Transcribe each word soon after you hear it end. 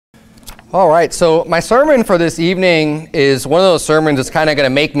All right, so my sermon for this evening is one of those sermons that's kind of going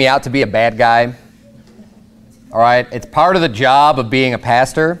to make me out to be a bad guy. All right, it's part of the job of being a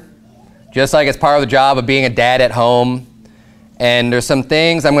pastor, just like it's part of the job of being a dad at home. And there's some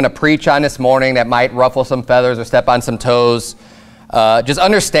things I'm going to preach on this morning that might ruffle some feathers or step on some toes. Just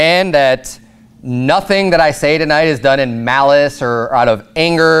understand that nothing that I say tonight is done in malice or out of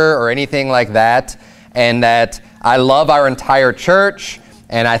anger or anything like that, and that I love our entire church.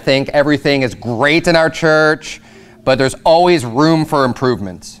 And I think everything is great in our church, but there's always room for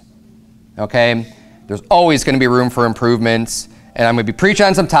improvements, okay? There's always going to be room for improvements, and I'm going to be preaching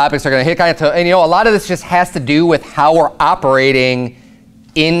on some topics that are going to hit kind of, and you know, a lot of this just has to do with how we're operating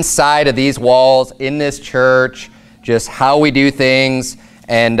inside of these walls, in this church, just how we do things,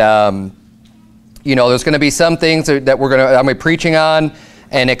 and you know, there's going to be some things that I'm going to be preaching on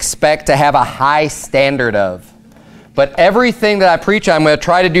and expect to have a high standard of. But everything that I preach on, I'm going to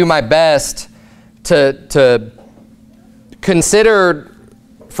try to do my best to consider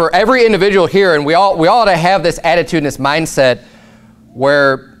for every individual here, and we all ought to have this attitude and this mindset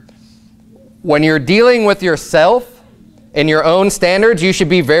where when you're dealing with yourself and your own standards, you should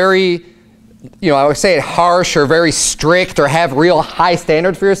be very, you know, I would say it harsh or very strict or have real high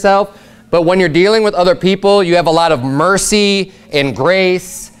standards for yourself. But when you're dealing with other people, you have a lot of mercy and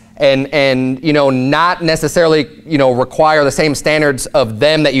grace and you know, not necessarily, you know, require the same standards of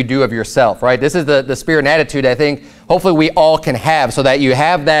them that you do of yourself, right? This is the spirit and attitude I think hopefully we all can have, so that you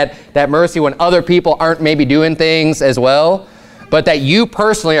have that mercy when other people aren't maybe doing things as well, but that you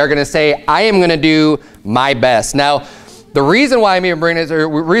personally are going to say, I am going to do my best. Now, the reason why I'm even bringing this, or the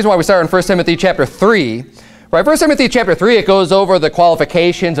reason why we start in 1 Timothy chapter 3, right, 1 Timothy chapter 3, it goes over the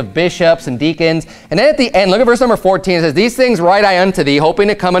qualifications of bishops and deacons. And then at the end, look at verse number 14. It says, these things write I unto thee, hoping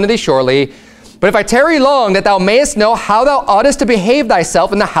to come unto thee shortly. But if I tarry long, that thou mayest know how thou oughtest to behave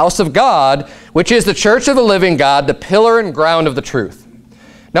thyself in the house of God, which is the church of the living God, the pillar and ground of the truth.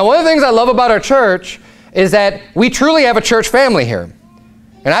 Now, one of the things I love about our church is that we truly have a church family here.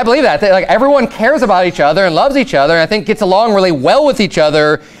 And I believe that like everyone cares about each other and loves each other, and I think gets along really well with each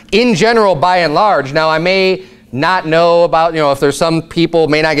other in general by and large. Now, I may not know about, you know, if there's some people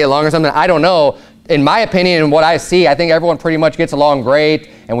may not get along or something, I don't know. In my opinion and what I see, I think everyone pretty much gets along great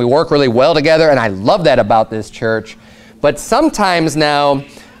and we work really well together, and I love that about this church. But sometimes now,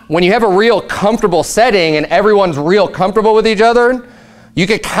 when you have a real comfortable setting and everyone's real comfortable with each other, you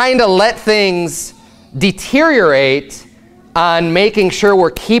could kind of let things deteriorate on making sure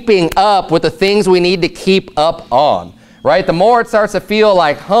we're keeping up with the things we need to keep up on, right? The more it starts to feel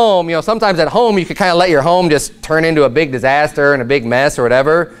like home, you know, sometimes at home you can kind of let your home just turn into a big disaster and a big mess or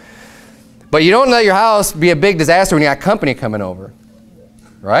whatever. But you don't let your house be a big disaster when you got company coming over,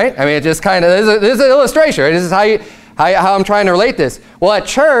 right? I mean, it just kind of, this is an illustration, right? This is how I'm trying to relate this. Well, at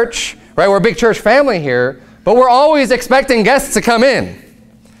church, right, we're a big church family here, but we're always expecting guests to come in,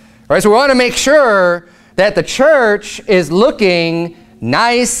 right? So we want to make sure that the church is looking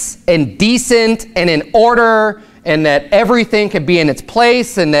nice and decent and in order, and that everything could be in its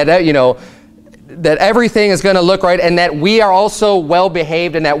place, and that, you know, that everything is going to look right, and that we are also well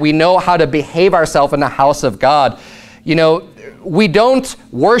behaved, and that we know how to behave ourselves in the house of God. You know, we don't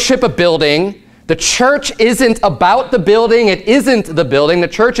worship a building. The church isn't about the building. It isn't the building. The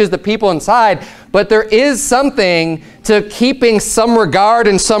church is the people inside. But there is something to keeping some regard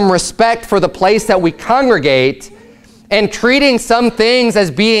and some respect for the place that we congregate, and treating some things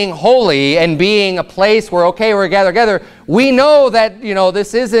as being holy and being a place where, okay, we're gathered together. We know that, you know,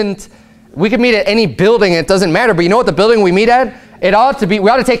 this isn't, we could meet at any building, it doesn't matter, but you know what the building we meet at? It ought to be, we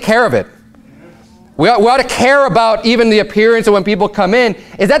ought to take care of it. We ought to care about even the appearance of when people come in.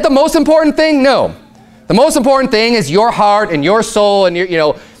 Is that the most important thing? No. The most important thing is your heart and your soul and your, you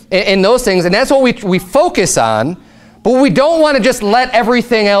know, and those things, and that's what we focus on, but we don't want to just let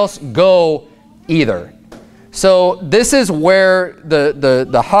everything else go either. So this is where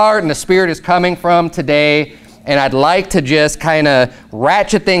the heart and the spirit is coming from today, and I'd like to just kind of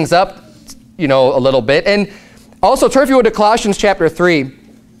ratchet things up, you know, a little bit. And also turn, if you would, to Colossians chapter 3,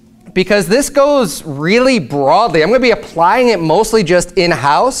 because this goes really broadly. I'm going to be applying it mostly just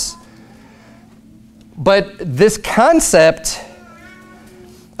in-house, but this concept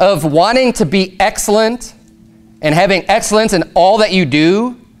of wanting to be excellent and having excellence in all that you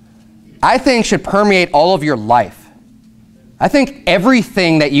do, I think should permeate all of your life. I think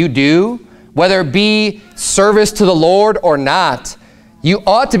everything that you do, whether it be service to the Lord or not, you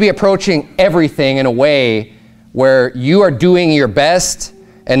ought to be approaching everything in a way where you are doing your best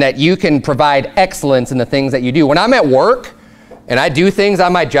and that you can provide excellence in the things that you do. When I'm at work and I do things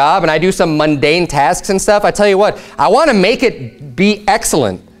on my job and I do some mundane tasks and stuff, I tell you what, I want to make it be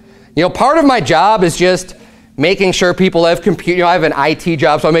excellent. You know, part of my job is just making sure people have I have an IT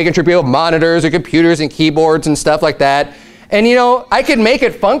job, so I'm making sure people have monitors and computers and keyboards and stuff like that. And you know, I could make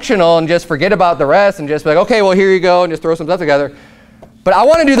it functional and just forget about the rest and just be like, okay, well, here you go, and just throw some stuff together. But I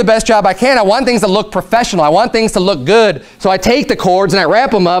want to do the best job I can. I want things to look professional. I want things to look good. So I take the cords and I wrap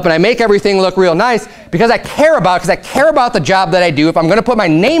them up and I make everything look real nice because I care about the job that I do. If I'm going to put my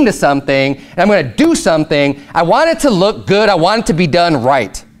name to something and I'm going to do something, I want it to look good. I want it to be done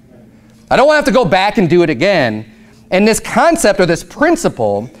right. I don't want to have to go back and do it again. And this concept or this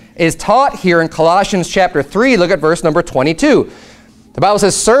principle is taught here in Colossians chapter 3. Look at verse number 22. The Bible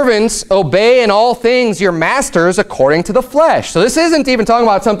says, servants, obey in all things your masters according to the flesh. So this isn't even talking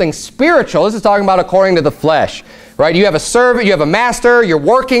about something spiritual. This is talking about according to the flesh, right? You have a servant, you have a master, you're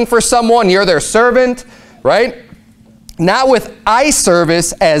working for someone, you're their servant, right? Not with eye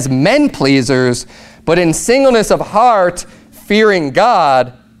service as men pleasers, but in singleness of heart, fearing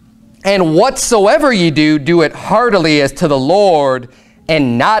God. And whatsoever ye do, do it heartily as to the Lord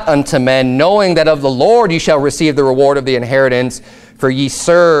and not unto men, knowing that of the Lord ye shall receive the reward of the inheritance, for ye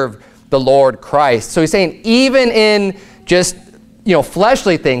serve the Lord Christ. So he's saying even in just, you know,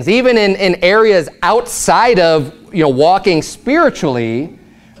 fleshly things, even in areas outside of, you know, walking spiritually,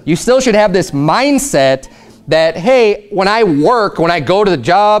 you still should have this mindset that, hey, when I work, when I go to the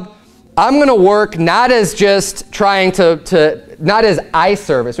job, I'm going to work not as just trying not as eye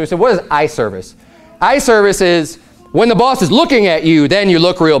service. So we said, what is eye service? Eye service is when the boss is looking at you, then you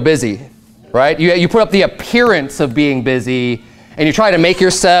look real busy, right? You put up the appearance of being busy, and you try to make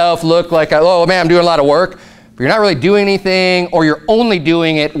yourself look like, oh man, I'm doing a lot of work, but you're not really doing anything, or you're only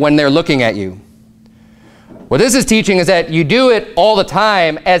doing it when they're looking at you. What this is teaching is that you do it all the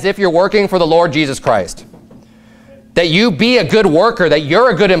time as if you're working for the Lord Jesus Christ. That you be a good worker, that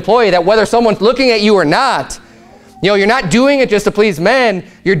you're a good employee, that whether someone's looking at you or not, you know, you're not doing it just to please men,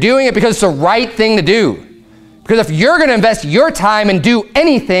 you're doing it because it's the right thing to do. Because if you're going to invest your time and do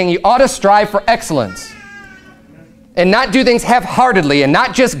anything, you ought to strive for excellence. And not do things half-heartedly, and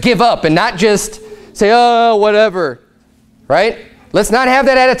not just give up, and not just say, oh, whatever, right? Let's not have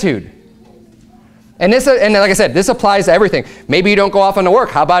that attitude. And like I said, this applies to everything. Maybe you don't go off on to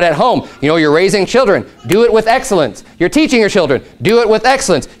work. How about at home? You know, you're raising children. Do it with excellence. You're teaching your children. Do it with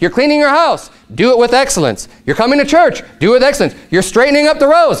excellence. You're cleaning your house. Do it with excellence. You're coming to church. Do it with excellence. You're straightening up the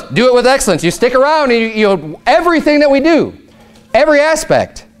rows. Do it with excellence. You stick around, and you know, everything that we do, every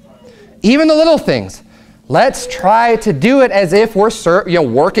aspect, even the little things. Let's try to do it as if we're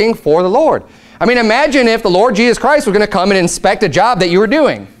working for the Lord. I mean, imagine if the Lord Jesus Christ was going to come and inspect a job that you were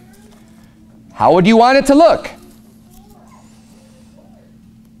doing. How would you want it to look?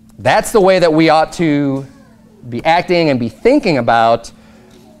 That's the way that we ought to be acting and be thinking about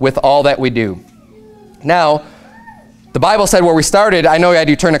with all that we do. Now, the Bible said where we started, I know I had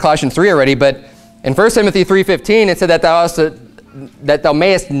you turn to Colossians 3 already, but in 1 Timothy 3:15, it said that thou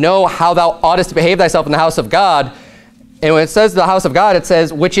mayest know how thou oughtest to behave thyself in the house of God. And when it says the house of God, it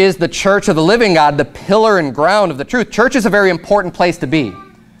says, which is the church of the living God, the pillar and ground of the truth. Church is a very important place to be.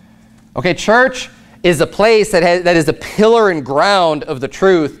 Okay, church is a place that is the pillar and ground of the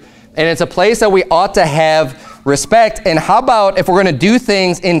truth, and it's a place that we ought to have respect. And how about if we're going to do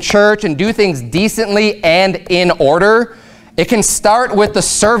things in church and do things decently and in order, it can start with the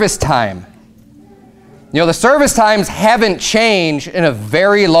service time. You know, the service times haven't changed in a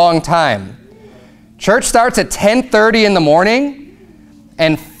very long time. Church starts at 10:30 in the morning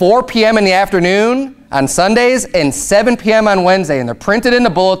and 4 p.m. in the afternoon on Sundays and 7 p.m. on Wednesday. And they're printed in the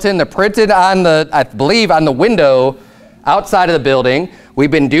bulletin. They're printed on I believe, on the window outside of the building.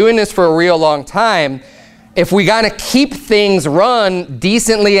 We've been doing this for a real long time. If we got to keep things run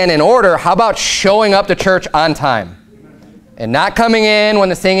decently and in order, how about showing up to church on time? And not coming in when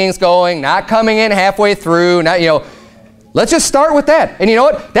the singing's going, not coming in halfway through, let's just start with that. And you know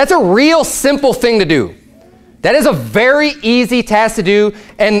what? That's a real simple thing to do. That is a very easy task to do.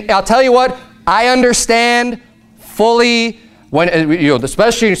 And I'll tell you what, I understand fully when,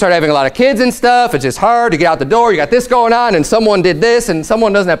 especially when you start having a lot of kids and stuff, it's just hard to get out the door. You got this going on, and someone did this, and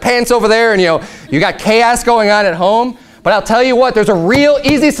someone doesn't have pants over there, and you got chaos going on at home. But I'll tell you what, there's a real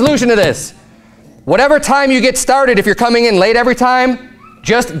easy solution to this. Whatever time you get started, if you're coming in late every time,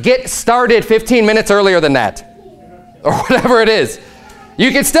 just get started 15 minutes earlier than that. Or whatever it is.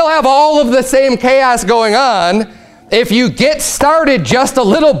 You can still have all of the same chaos going on. If you get started just a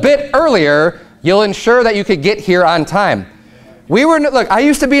little bit earlier, you'll ensure that you could get here on time. Look, I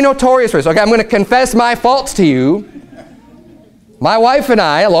used to be notorious for this. Okay, I'm going to confess my faults to you. My wife and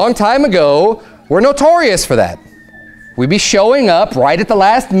I, a long time ago, were notorious for that. We'd be showing up right at the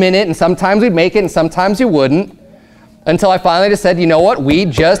last minute, and sometimes we'd make it, and sometimes we wouldn't. until I finally just said, you know what, we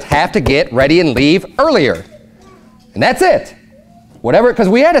just have to get ready and leave earlier. And that's it. Whatever, because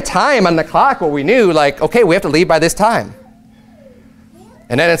we had a time on the clock where we knew, like, okay, we have to leave by this time.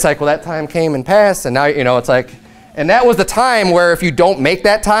 And then it's like, well, that time came and passed, and now, you know, it's like, and that was the time where if you don't make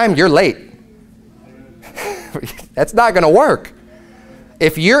that time, you're late. That's not going to work.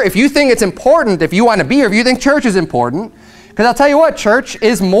 If you think it's important, if you want to be here, if you think church is important, because I'll tell you what, church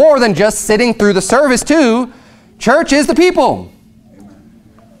is more than just sitting through the service too. Church is the people.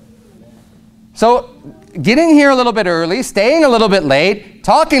 So getting here a little bit early, staying a little bit late,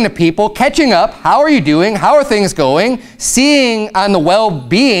 talking to people, catching up, how are you doing, how are things going, seeing on the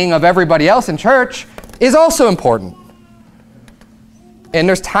well-being of everybody else in church is also important. And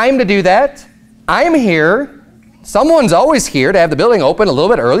there's time to do that. I'm here. Someone's always here to have the building open a little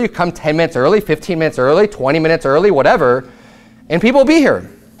bit early. You come 10 minutes early, 15 minutes early, 20 minutes early, whatever, and people will be here.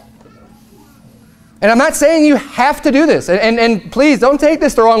 And I'm not saying you have to do this. And please don't take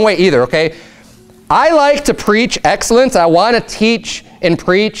this the wrong way either, okay? I like to preach excellence. I want to teach and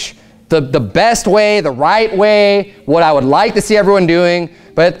preach the best way, the right way, what I would like to see everyone doing.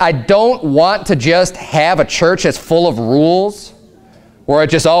 But I don't want to just have a church that's full of rules where it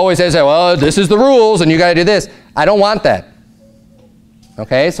just always says, well, this is the rules and you got to do this. I don't want that.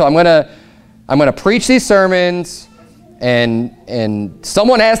 Okay, so I'm gonna preach these sermons and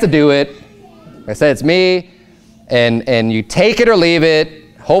someone has to do it. Like I said, it's me, and you take it or leave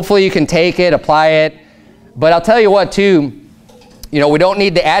it. Hopefully you can take it, apply it. But I'll tell you what too, you know, we don't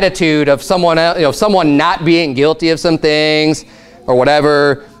need the attitude of someone else, you know, someone not being guilty of some things or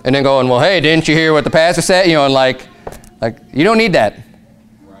whatever, and then going, well, hey, didn't you hear what the pastor said? You know, and like you don't need that.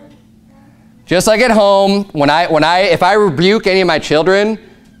 Right. Just like at home, if I rebuke any of my children,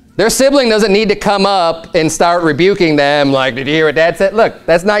 their sibling doesn't need to come up and start rebuking them like, did you hear what Dad said? Look,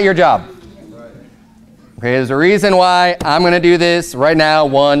 that's not your job. Okay, there's a reason why I'm going to do this right now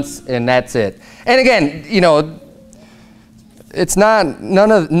once, and that's it. And again, you know, it's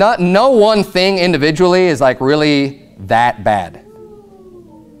no one thing individually is like really that bad.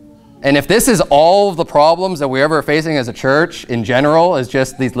 And if this is all of the problems that we're ever facing as a church in general, is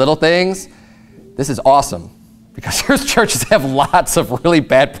just these little things, this is awesome. Because there's churches that have lots of really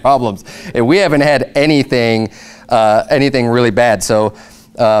bad problems, and we haven't had anything really bad. So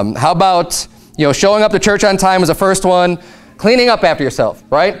how about, you know, showing up to church on time was the first one. Cleaning up after yourself,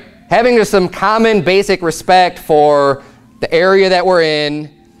 right? Having just some common basic respect for the area that we're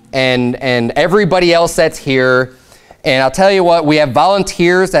in and everybody else that's here. And I'll tell you what, we have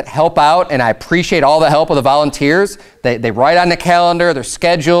volunteers that help out, and I appreciate all the help of the volunteers. They write on the calendar, they're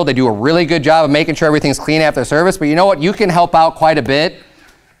scheduled, they do a really good job of making sure everything's clean after service. But you know what? You can help out quite a bit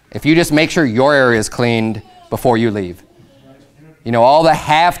if you just make sure your area is cleaned before you leave. You know, all the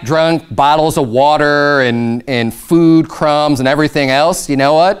half-drunk bottles of water and food crumbs and everything else, you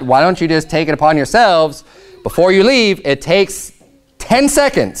know what? Why don't you just take it upon yourselves before you leave? It takes 10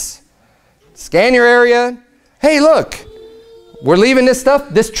 seconds. Scan your area. Hey, look, we're leaving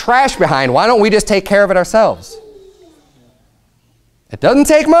this trash behind. Why don't we just take care of it ourselves? It doesn't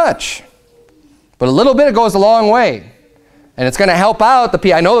take much, but a little bit goes a long way. And it's going to help out the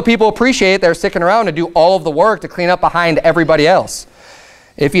people. I know the people appreciate they're sticking around to do all of the work to clean up behind everybody else.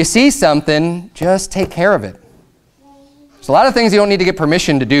 If you see something, just take care of it. There's a lot of things you don't need to get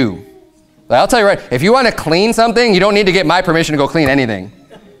permission to do. But I'll tell you right, if you want to clean something, you don't need to get my permission to go clean anything.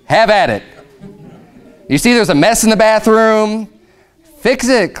 Have at it. You see there's a mess in the bathroom, fix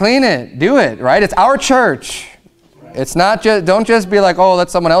it, clean it, do it, right? It's our church. It's not just, don't just be like, oh,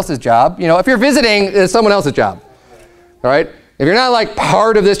 that's someone else's job. You know, if you're visiting, it's someone else's job. All right? If you're not like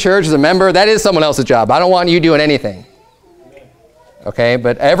part of this church as a member, that is someone else's job. I don't want you doing anything. Okay?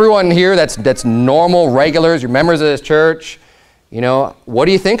 But everyone here that's normal, regulars, you're members of this church, you know, what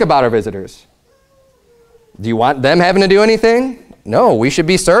do you think about our visitors? Do you want them having to do anything? No, we should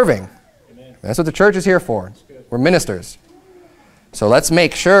be serving. Amen. That's what the church is here for. We're ministers. So let's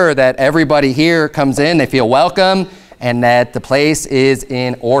make sure that everybody here comes in, they feel welcome, and that the place is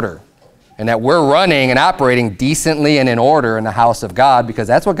in order. And that we're running and operating decently and in order in the house of God, because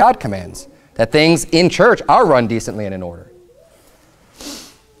that's what God commands. That things in church are run decently and in order.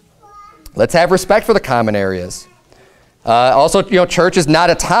 Let's have respect for the common areas. Also, you know, church is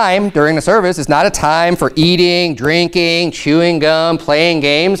not a time during the service. It's not a time for eating, drinking, chewing gum, playing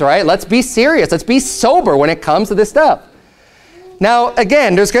games, right? Let's be serious. Let's be sober when it comes to this stuff. Now,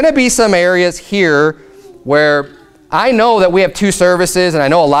 again, there's going to be some areas here where I know that we have 2 services, and I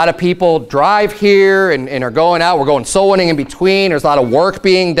know a lot of people drive here and are going out. We're going soul winning in between. There's a lot of work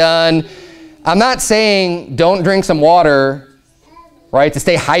being done. I'm not saying don't drink some water, right, to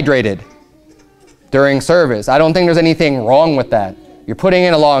stay hydrated. during service. I don't think there's anything wrong with that. You're putting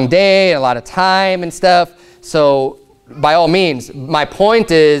in a long day, a lot of time and stuff. So by all means, my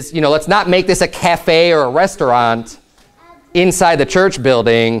point is, let's not make this a cafe or a restaurant inside the church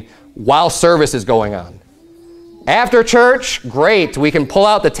building while service is going on. After church, great. We can pull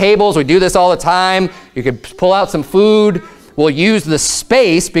out the tables. We do this all the time. You can pull out some food. We'll use the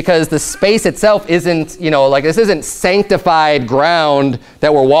space because the space itself isn't, this isn't sanctified ground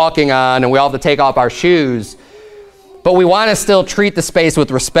that we're walking on and we all have to take off our shoes. But we want to still treat the space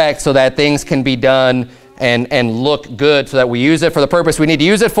with respect so that things can be done and look good, so that we use it for the purpose we need to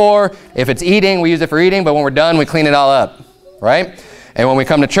use it for. If it's eating, we use it for eating, but when we're done, we clean it all up, right? And when we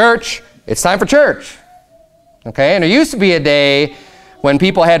come to church, it's time for church, okay? And there used to be a day when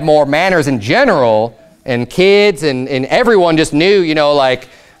people had more manners in general, and kids and everyone just knew, like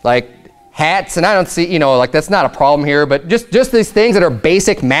hats, and I don't see, that's not a problem here, but just these things that are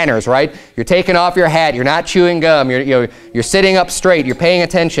basic manners, right? You're taking off your hat, you're not chewing gum, you're sitting up straight, you're paying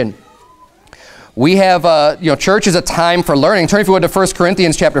attention. We have, church is a time for learning. Turn if you would to 1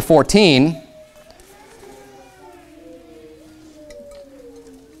 Corinthians chapter 14.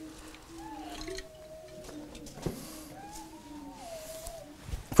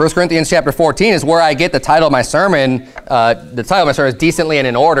 1 Corinthians chapter 14 is where I get the title of my sermon. The title of my sermon is Decently and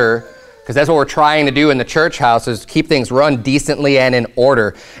in Order, because that's what we're trying to do in the church house, is keep things run decently and in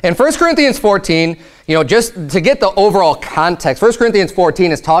order. And 1 Corinthians 14, just to get the overall context, 1 Corinthians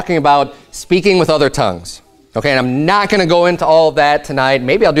 14 is talking about speaking with other tongues. Okay, and I'm not going to go into all of that tonight.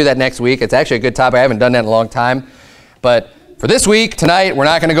 Maybe I'll do that next week. It's actually a good topic. I haven't done that in a long time. But for this week, tonight, we're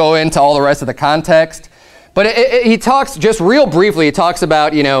not going to go into all the rest of the context. But he talks, just real briefly, he talks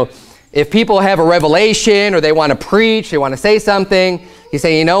about, if people have a revelation or they want to preach, they want to say something, he's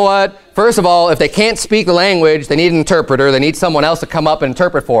saying, you know what? First of all, if they can't speak the language, they need an interpreter. They need someone else to come up and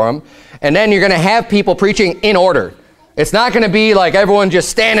interpret for them. And then you're going to have people preaching in order. It's not going to be like everyone just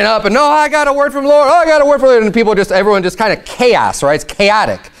standing up and, no, I got a word from the Lord. Oh, I got a word from the Lord. And everyone just kind of chaos, right? It's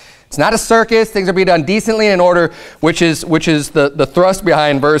chaotic. It's not a circus. Things are being done decently and in order, which is the thrust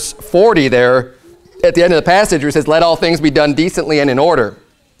behind verse 40 there at the end of the passage, where it says, let all things be done decently and in order.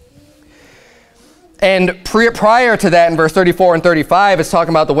 And prior to that, in verse 34 and 35, it's talking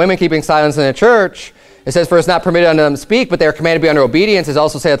about the women keeping silence in the church. It says, for it's not permitted unto them to speak, but they are commanded to be under obedience, as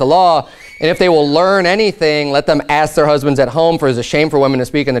also saith the law. And if they will learn anything, let them ask their husbands at home, for it is a shame for women to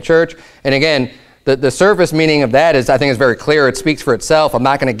speak in the church. And again, the surface meaning of that is, I think, is very clear. It speaks for itself. I'm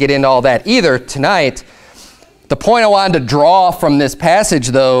not going to get into all that either tonight. The point I wanted to draw from this passage,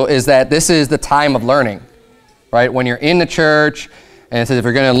 though, is that this is the time of learning, right? When you're in the church, and it says if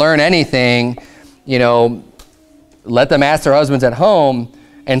you're going to learn anything, let them ask their husbands at home,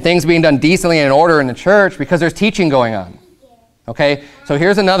 and things being done decently and in order in the church, because there's teaching going on, okay? So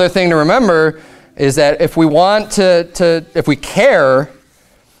here's another thing to remember, is that if we want if we care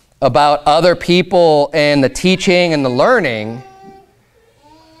about other people and the teaching and the learning,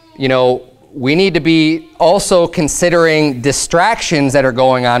 we need to be also considering distractions that are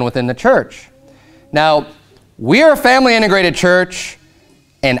going on within the church. Now, we are a family integrated church,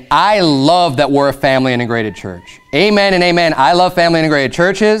 and I love that we're a family integrated church. Amen and amen. I love family integrated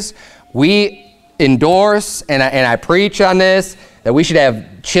churches. We endorse, and I preach on this, that we should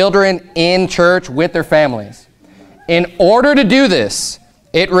have children in church with their families. In order to do this,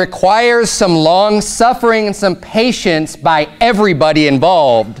 it requires some long suffering and some patience by everybody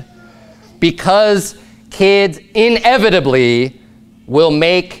involved, because kids inevitably will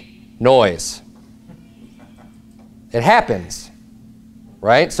make noise. It happens,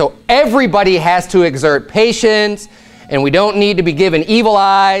 right? So everybody has to exert patience, and we don't need to be given evil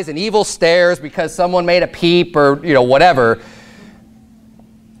eyes and evil stares because someone made a peep or, whatever.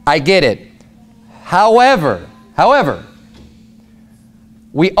 I get it. However,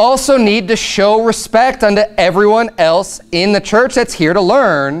 we also need to show respect unto everyone else in the church that's here to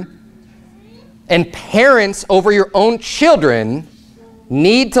learn. And parents over your own children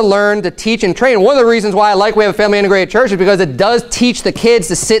need to learn to teach and train. One of the reasons why I like we have a family integrated church is because it does teach the kids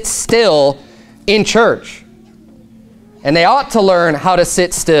to sit still in church. And they ought to learn how to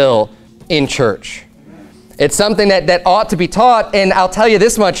sit still in church. It's something that ought to be taught. And I'll tell you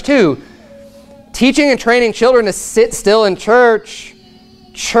this much too. Teaching and training children to sit still in church,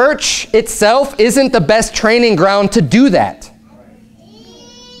 church itself isn't the best training ground to do that.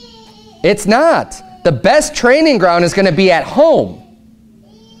 It's not. The best training ground is going to be at home.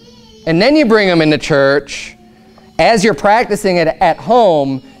 And then you bring them into church. As you're practicing it at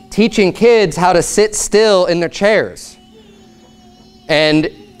home, teaching kids how to sit still in their chairs. And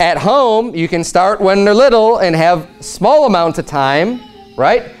at home, you can start when they're little and have small amounts of time,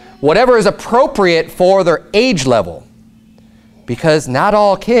 right? whatever is appropriate for their age level. Because not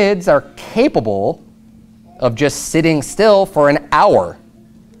all kids are capable of just sitting still for an hour.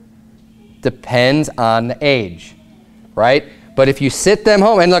 Depends on the age, right? But if you sit them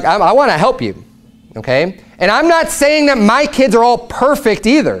home, and look, I want to help you, okay? And I'm not saying that my kids are all perfect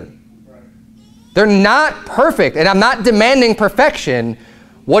either. They're not perfect, and I'm not demanding perfection.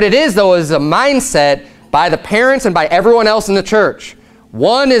 What it is, though, is a mindset by the parents and by everyone else in the church.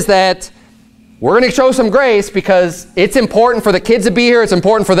 One is that we're going to show some grace because it's important for the kids to be here. It's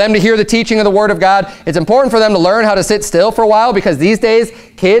important for them to hear the teaching of the Word of God. It's important for them to learn how to sit still for a while, because these days,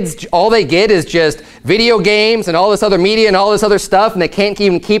 kids, all they get is just video games and all this other media and all this other stuff, and they can't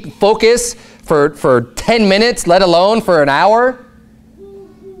even keep focus for 10 minutes, let alone for an hour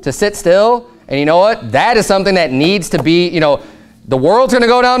to sit still. And you know what? That is something that needs to be, you know, the world's going to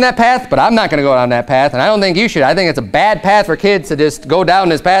go down that path, but I'm not going to go down that path, and I don't think you should. I think it's a bad path for kids to just go down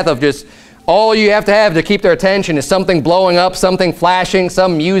this path of just all you have to keep their attention is something blowing up, something flashing,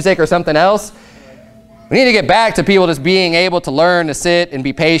 some music or something else. We need to get back to people just being able to learn to sit and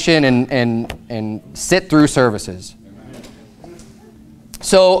be patient and sit through services.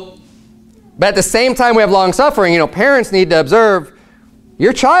 So, but at the same time we have long suffering, you know, parents need to observe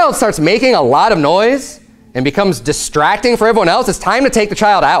your child starts making a lot of noise and becomes distracting for everyone else. It's time to take the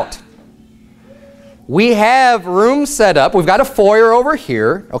child out. We have rooms set up. We've got a foyer over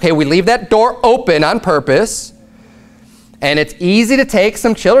here. Okay, we leave that door open on purpose. And it's easy to take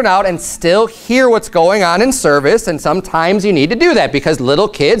some children out and still hear what's going on in service. And sometimes you need to do that because little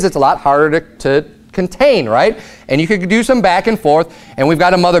kids, it's a lot harder to contain, right? And you could do some back and forth. And we've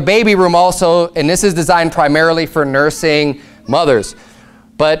got a mother-baby room also. And this is designed primarily for nursing mothers.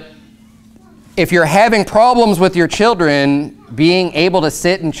 But if you're having problems with your children being able to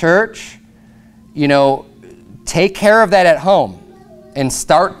sit in church, you know, take care of that at home and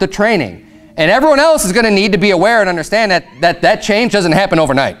start the training. And everyone else is going to need to be aware and understand that change doesn't happen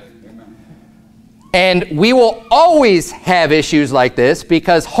overnight. And we will always have issues like this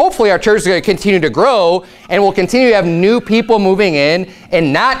because hopefully our church is going to continue to grow and we'll continue to have new people moving in,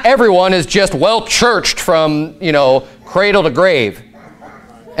 and not everyone is just well-churched from, you know, cradle to grave.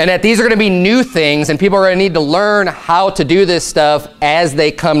 And that these are going to be new things, and people are going to need to learn how to do this stuff as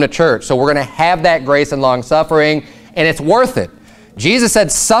they come to church. So we're going to have that grace and long suffering, and it's worth it. Jesus said,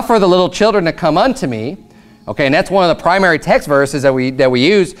 "Suffer the little children to come unto me." Okay, and that's one of the primary text verses that we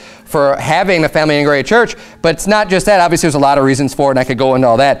use for having a family integrated church. But it's not just that. Obviously, there's a lot of reasons for it, and I could go into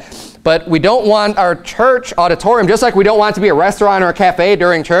all that. But we don't want our church auditorium, just like we don't want it to be a restaurant or a cafe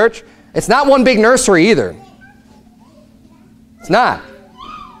during church. It's not one big nursery either. It's not.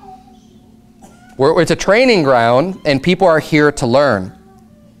 It's a training ground, and people are here to learn.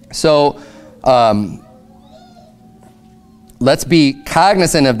 So let's be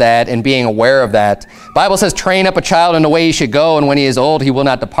cognizant of that and being aware of that. The Bible says, train up a child in the way he should go, and when he is old, he will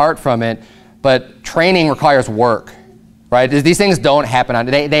not depart from it. But training requires work, right? These things don't happen on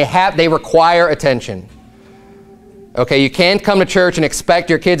they require attention. Okay, you can't come to church and expect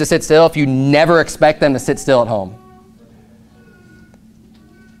your kids to sit still if you never expect them to sit still at home.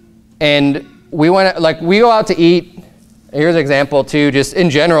 And we go out to eat. Here's an example too, just in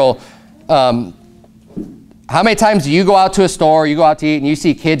general. How many times do you go out to a store, you go out to eat, and you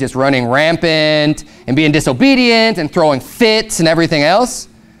see kids just running rampant and being disobedient and throwing fits and everything else?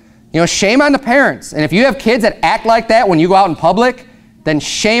 You know, shame on the parents. And if you have kids that act like that when you go out in public, then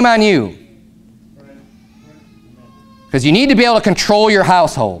shame on you. Because you need to be able to control your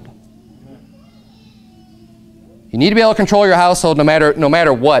household. You need to be able to control your household no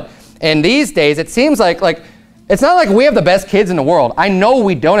matter what. And these days, it seems like it's not like we have the best kids in the world. I know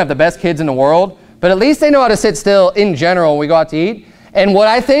we don't have the best kids in the world, but at least they know how to sit still in general when we go out to eat. And what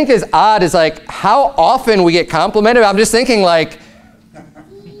I think is odd is like how often we get complimented. I'm just thinking like,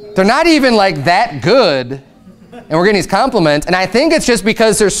 they're not even like that good, and we're getting these compliments. And I think it's just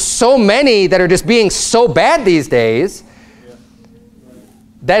because there's so many that are just being so bad these days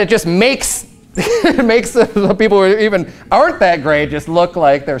that it just makes it makes the people who even aren't that great just look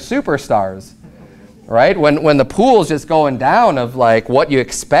like they're superstars, right? When the pool's just going down of like what you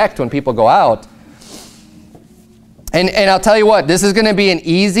expect when people go out. And I'll tell you what, this is going to be an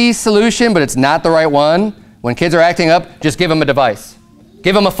easy solution, but it's not the right one. When kids are acting up, just give them a device.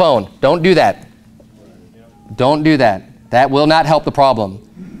 Give them a phone. Don't do that. Don't do that. That will not help the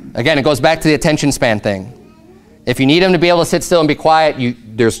problem. Again, it goes back to the attention span thing. If you need them to be able to sit still and be quiet,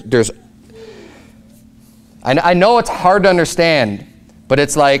 I know it's hard to understand, but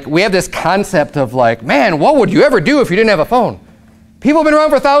it's like we have this concept of like, man, what would you ever do if you didn't have a phone? People have been around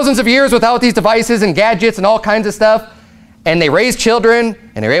for thousands of years without these devices and gadgets and all kinds of stuff. And they raise children,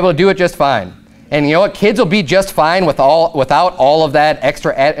 and they're able to do it just fine. And you know what? Kids will be just fine without all of that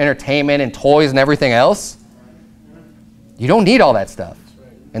extra entertainment and toys and everything else. You don't need all that stuff.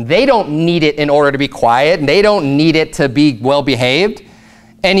 And they don't need it in order to be quiet, and they don't need it to be well behaved.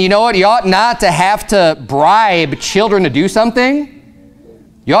 And you know what? You ought not to have to bribe children to do something.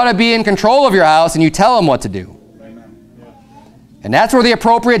 You ought to be in control of your house, and you tell them what to do. And that's where the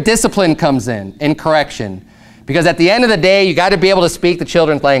appropriate discipline comes in correction. Because at the end of the day, you got to be able to speak the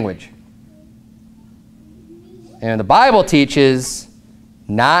children's language. And the Bible teaches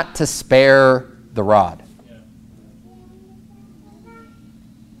not to spare the rod.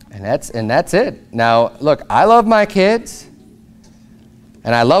 And that's it. Now, look, I love my kids,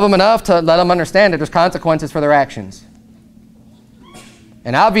 and I love them enough to let them understand that there's consequences for their actions.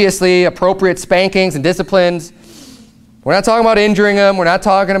 And obviously, appropriate spankings and disciplines, we're not talking about injuring them. We're not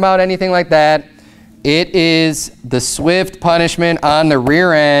talking about anything like that. It is the swift punishment on the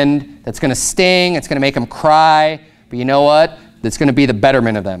rear end that's going to sting. It's going to make them cry. But you know what? It's going to be the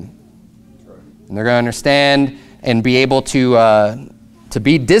betterment of them. And they're going to understand and be able to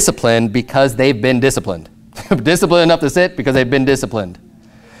be disciplined because they've been disciplined. Disciplined enough to sit because they've been disciplined.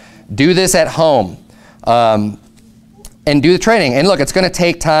 Do this at home. And do the training. And look, it's going to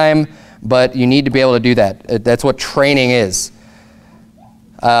take time, but you need to be able to do that. That's what training is.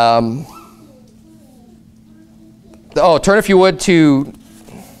 Turn if you would to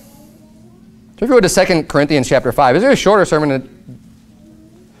 2 Corinthians chapter 5. This is a shorter sermon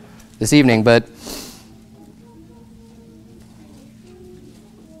this evening, but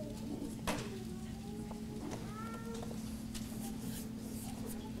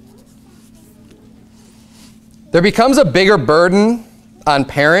there becomes a bigger burden on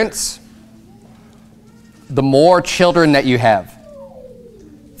parents the more children that you have.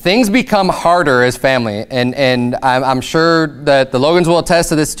 Things become harder as family, and I'm sure that the Logans will attest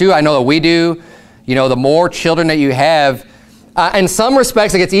to this too. I know that we do. You know, the more children that you have, in some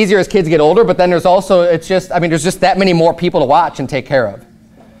respects it gets easier as kids get older, but then there's also, there's just that many more people to watch and take care of.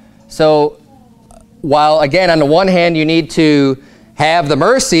 So while, again, on the one hand, you need to have the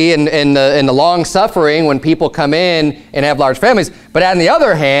mercy and the long suffering when people come in and have large families, but on the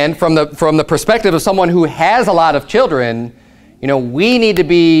other hand, from the perspective of someone who has a lot of children, you know, we need to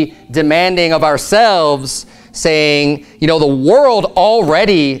be demanding of ourselves, saying, you know, the world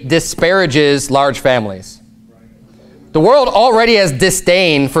already disparages large families. The world already has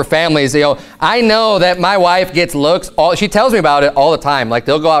disdain for families. You know, I know that my wife gets looks. She tells me about it all the time. Like,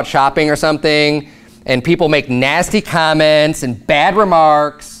 they'll go out shopping or something, and people make nasty comments and bad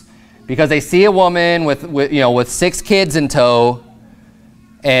remarks because they see a woman with 6 kids in tow,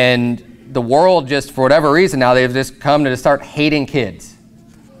 and the world just, for whatever reason now, they've just come to just start hating kids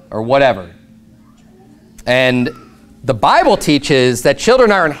or whatever. And the Bible teaches that children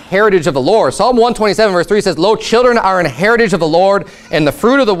are an heritage of the Lord. Psalm 127 verse 3 says, "Lo, children are an heritage of the Lord, and the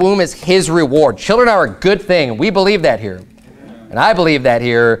fruit of the womb is his reward." Children are a good thing. We believe that here. And I believe that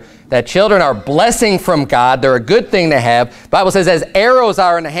here, that children are blessing from God. They're a good thing to have. The Bible says, "As arrows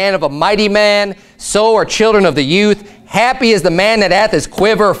are in the hand of a mighty man, so are children of the youth. Happy is the man that hath his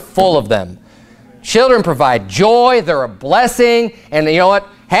quiver full of them." Children provide joy. They're a blessing. And you know what?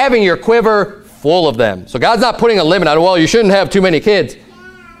 Having your quiver full of them. So God's not putting a limit on, well, you shouldn't have too many kids.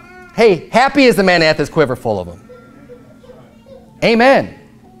 Hey, happy is the man that hath his quiver full of them. Amen.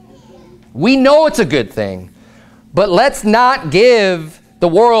 We know it's a good thing. But let's not give the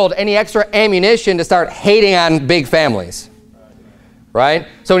world any extra ammunition to start hating on big families. Right?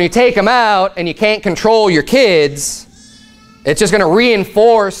 So when you take them out and you can't control your kids, it's just going to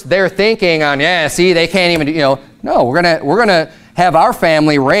reinforce their thinking on, yeah, see, they can't even do, you know. No, we're gonna have our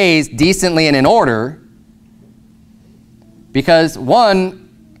family raised decently and in order, because one,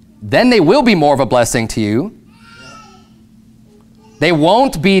 then they will be more of a blessing to you. They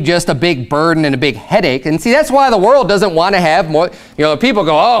won't be just a big burden and a big headache. And see, that's why the world doesn't want to have more. You know, people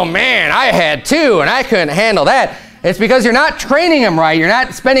go, oh man, I had 2 and I couldn't handle that. It's because you're not training them right. You're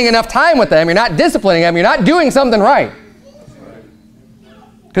not spending enough time with them. You're not disciplining them. You're not doing something right.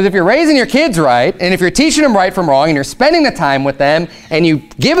 Because if you're raising your kids right, and if you're teaching them right from wrong, and you're spending the time with them, and you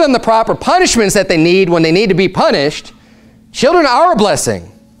give them the proper punishments that they need when they need to be punished, children are a blessing.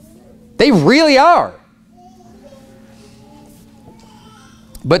 They really are.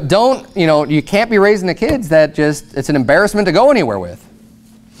 But don't, you know, you can't be raising the kids that just, it's an embarrassment to go anywhere with.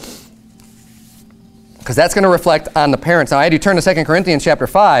 Because that's going to reflect on the parents. Now, I had you turn to 2 Corinthians chapter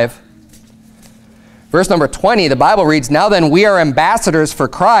 5. Verse number 20, the Bible reads, "Now then we are ambassadors for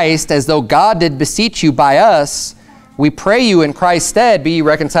Christ, as though God did beseech you by us. we pray you in Christ's stead be ye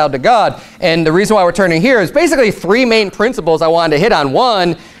reconciled to God. And the reason why we're turning here is basically three main principles I wanted to hit on.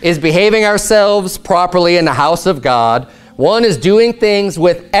 One is behaving ourselves properly in the house of God. One is doing things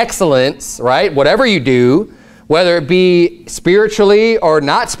with excellence, right? Whatever you do, whether it be spiritually or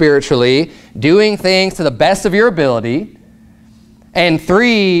not spiritually, doing things to the best of your ability. And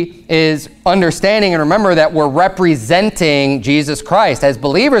three is understanding and remember that we're representing Jesus Christ. As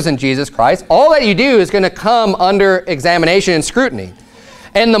believers in Jesus Christ, all that you do is going to come under examination and scrutiny.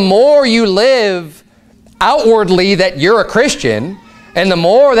 And the more you live outwardly that you're a Christian, and the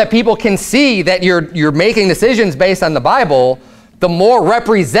more that people can see that you're making decisions based on the Bible, the more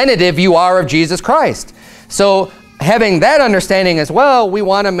representative you are of Jesus Christ. So having that understanding as well, we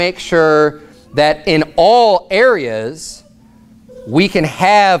want to make sure that in all areas, we can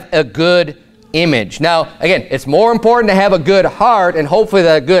have a good image. Now, again, it's more important to have a good heart, and hopefully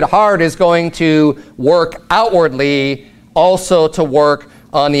that good heart is going to work outwardly also to work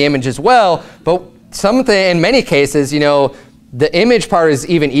on the image as well. But in many cases, you know, the image part is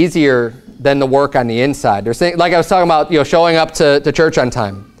even easier than the work on the inside. There's things, like I was talking about, you know, showing up to church on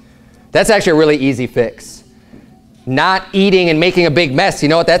time. That's actually a really easy fix. Not eating and making a big mess, you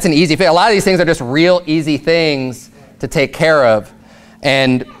know what, that's an easy fix. A lot of these things are just real easy things to take care of.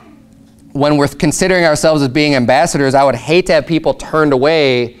 And when we're considering ourselves as being ambassadors, I would hate to have people turned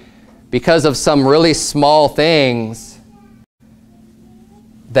away because of some really small things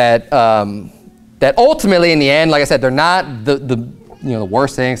that that ultimately in the end, like I said, they're not the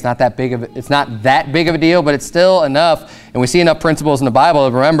worst thing. It's not that big of a deal, but it's still enough. And we see enough principles in the Bible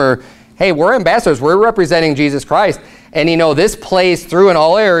to remember, hey, we're ambassadors. We're representing Jesus Christ. And you know, this plays through in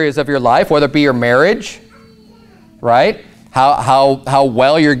all areas of your life, whether it be your marriage, right? How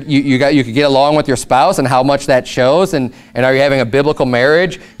well you could get along with your spouse and how much that shows, and are you having a biblical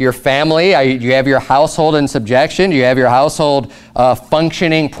marriage? Your family, do you have your household in subjection? Do you have your household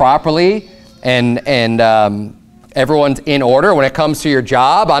functioning properly, and everyone's in order? When it comes to your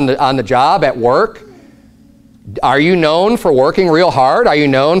job, on the job, at work, are you known for working real hard? Are you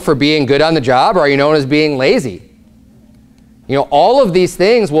known for being good on the job, or are you known as being lazy? You know, all of these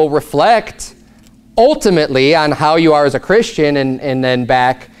things will reflect ultimately on how you are as a Christian, and then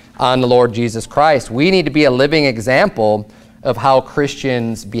back on the Lord Jesus Christ. We need to be a living example of how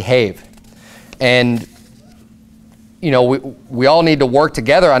Christians behave. And, you know, we all need to work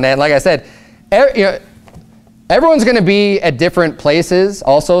together on that. And like I said, everyone's going to be at different places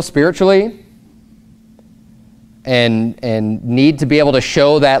also spiritually, and need to be able to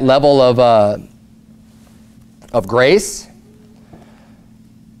show that level of grace.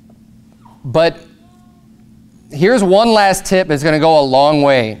 But here's one last tip that's going to go a long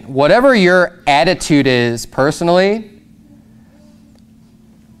way. Whatever your attitude is personally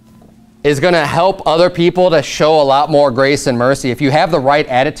is going to help other people to show a lot more grace and mercy. If you have the right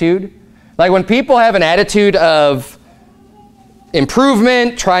attitude, like when people have an attitude of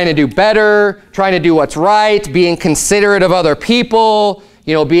improvement, trying to do better, trying to do what's right, being considerate of other people,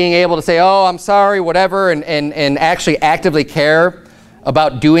 you know, being able to say, oh, I'm sorry, whatever, and actually actively care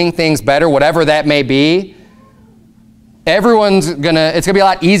about doing things better, whatever that may be, it's gonna be a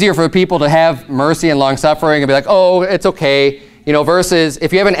lot easier for people to have mercy and long suffering and be like, oh, it's okay, you know, versus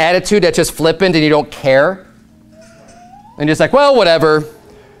if you have an attitude that's just flippant and you don't care and just like, well, whatever,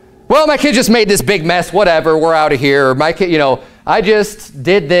 well, my kid just made this big mess, whatever, we're out of here, or my kid, you know, I just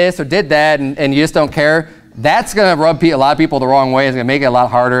did this or did that, and you just don't care. That's going to rub a lot of people the wrong way. It's going to make it a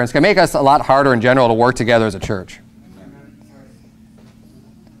lot harder, and it's going to make us a lot harder in general to work together as a church.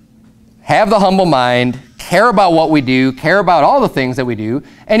 Have the humble mind, care about what we do, care about all the things that we do.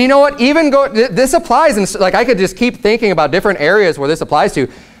 And you know what? This applies, and like I could just keep thinking about different areas where this applies to.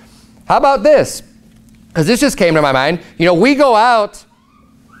 How about this? Because this just came to my mind. You know, we go out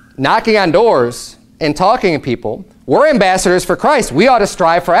knocking on doors and talking to people. We're ambassadors for Christ. We ought to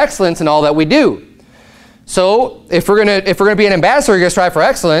strive for excellence in all that we do. So if we're gonna be an ambassador, you're gonna strive for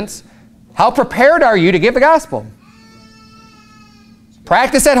excellence. How prepared are you to give the gospel?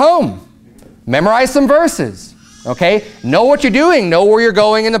 Practice at home. Memorize some verses. Okay? Know what you're doing. Know where you're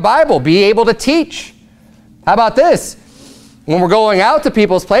going in the Bible. Be able to teach. How about this? When we're going out to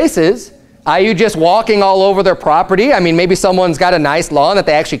people's places, are you just walking all over their property? I mean, maybe someone's got a nice lawn that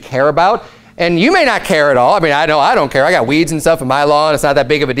they actually care about, and you may not care at all. I mean, I know I don't care. I got weeds and stuff in my lawn. It's not that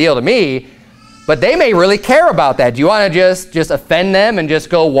big of a deal to me. But they may really care about that. Do you want to just offend them and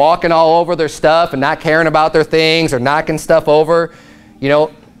just go walking all over their stuff and not caring about their things or knocking stuff over? You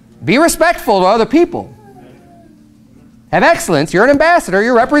know, be respectful to other people. Have excellence. You're an ambassador.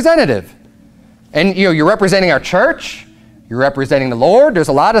 You're representative. And you know, you're representing our church. You're representing the Lord. There's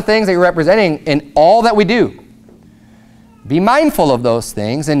a lot of things that you're representing in all that we do. Be mindful of those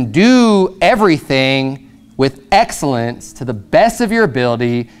things and do everything with excellence to the best of your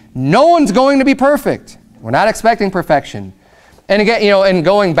ability. No one's going to be perfect. We're not expecting perfection. And again, and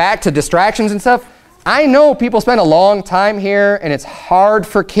going back to distractions and stuff, I know people spend a long time here and it's hard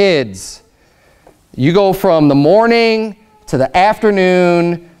for kids. You go from the morning to the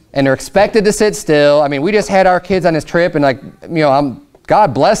afternoon and they're expected to sit still. I mean, we just had our kids on this trip and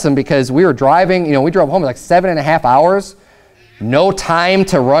God bless them, because we were driving, we drove home like 7.5 hours. No time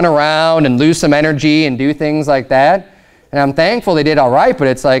to run around and lose some energy and do things like that. And I'm thankful they did all right, but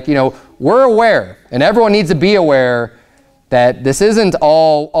it's like, we're aware, and everyone needs to be aware that this isn't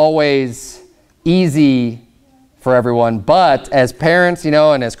always easy for everyone. But as parents,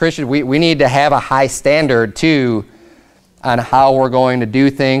 and as Christians, we need to have a high standard too on how we're going to do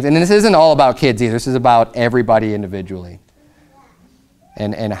things. And this isn't all about kids either. This is about everybody individually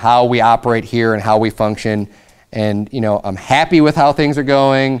and how we operate here and how we function. And, I'm happy with how things are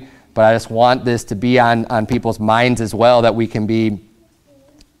going, but I just want this to be on people's minds as well, that we can be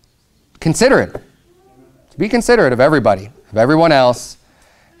considerate. To be considerate of everybody, of everyone else.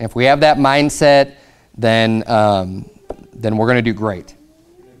 And if we have that mindset, then we're going to do great.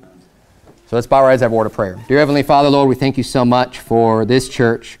 So let's bow our heads and have a word of prayer. Dear Heavenly Father, Lord, we thank you so much for this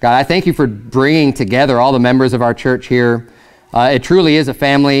church. God, I thank you for bringing together all the members of our church here. It truly is a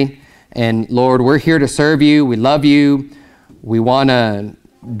family. And Lord, we're here to serve you. We love you. We want to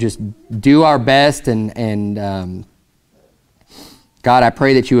just do our best. And God, I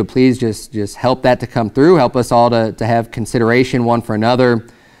pray that you would please just help that to come through. Help us all to have consideration one for another,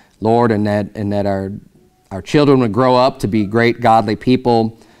 Lord, and that our children would grow up to be great, godly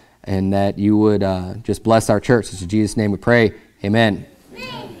people, and that you would just bless our church. In Jesus' name we pray. Amen.